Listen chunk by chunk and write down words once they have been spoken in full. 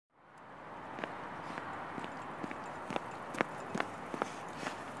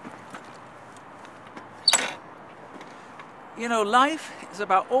You know, life is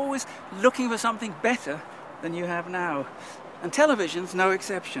about always looking for something better than you have now. And television's no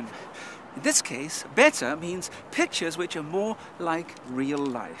exception. In this case, better means pictures which are more like real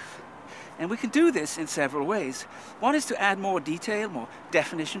life. And we can do this in several ways. One is to add more detail, more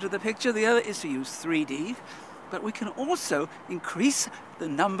definition to the picture. The other is to use 3D. But we can also increase the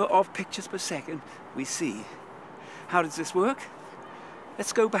number of pictures per second we see. How does this work?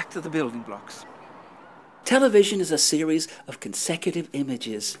 Let's go back to the building blocks. Television is a series of consecutive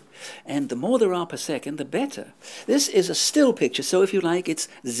images, and the more there are per second, the better. This is a still picture, so if you like, it's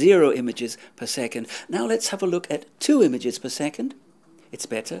 0 images per second. Now let's have a look at 2 images per second. It's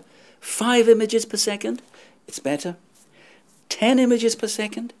better. 5 images per second. It's better. 10 images per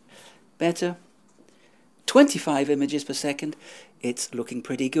second. Better. 25 images per second, it's looking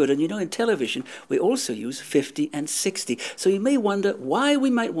pretty good. And you know, in television, we also use 50 and 60. So you may wonder why we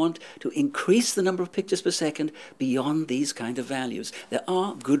might want to increase the number of pictures per second beyond these kind of values. There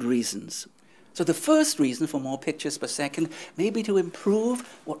are good reasons. So the first reason for more pictures per second may be to improve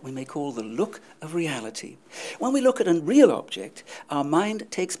what we may call the look of reality. When we look at a real object, our mind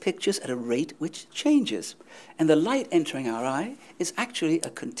takes pictures at a rate which changes. And the light entering our eye is actually a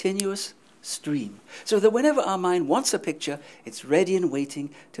continuous stream, so that whenever our mind wants a picture, it's ready and waiting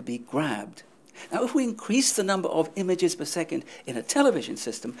to be grabbed. Now, if we increase the number of images per second in a television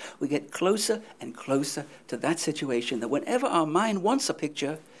system, we get closer and closer to that situation, that whenever our mind wants a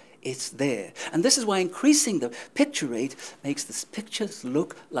picture, it's there. And this is why increasing the picture rate makes the pictures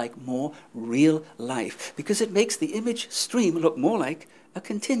look like more real life, because it makes the image stream look more like a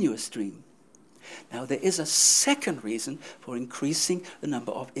continuous stream. Now, there is a second reason for increasing the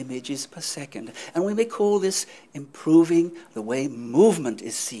number of images per second, and we may call this improving the way movement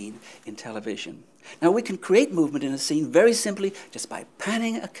is seen in television. Now, we can create movement in a scene very simply just by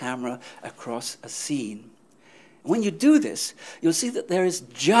panning a camera across a scene. When you do this, you'll see that there is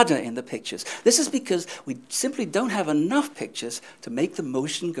judder in the pictures. This is because we simply don't have enough pictures to make the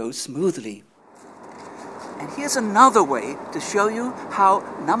motion go smoothly. And here's another way to show you how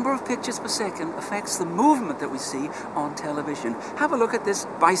number of pictures per second affects the movement that we see on television. Have a look at this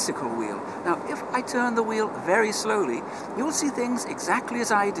bicycle wheel. Now, if I turn the wheel very slowly, you'll see things exactly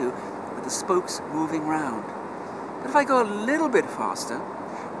as I do, with the spokes moving round. But if I go a little bit faster,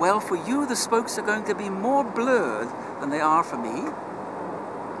 well, for you, the spokes are going to be more blurred than they are for me.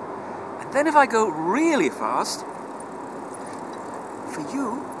 And then if I go really fast, for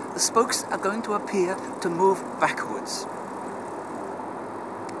you, the spokes are going to appear to move backwards.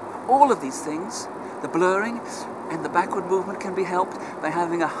 All of these things, the blurring and the backward movement, can be helped by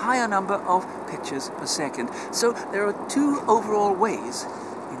having a higher number of pictures per second. So there are 2 overall ways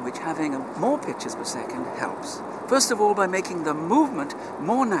in which having more pictures per second helps. First of all, by making the movement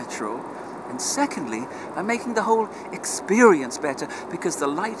more natural, and secondly, by making the whole experience better, because the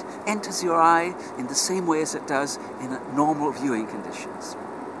light enters your eye in the same way as it does in normal viewing conditions.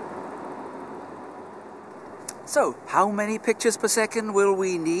 So, how many pictures per second will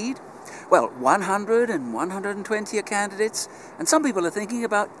we need? Well, 100 and 120 are candidates, and some people are thinking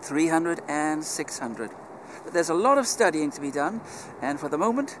about 300 and 600. But there's a lot of studying to be done, and for the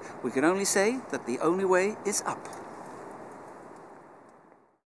moment, we can only say that the only way is up.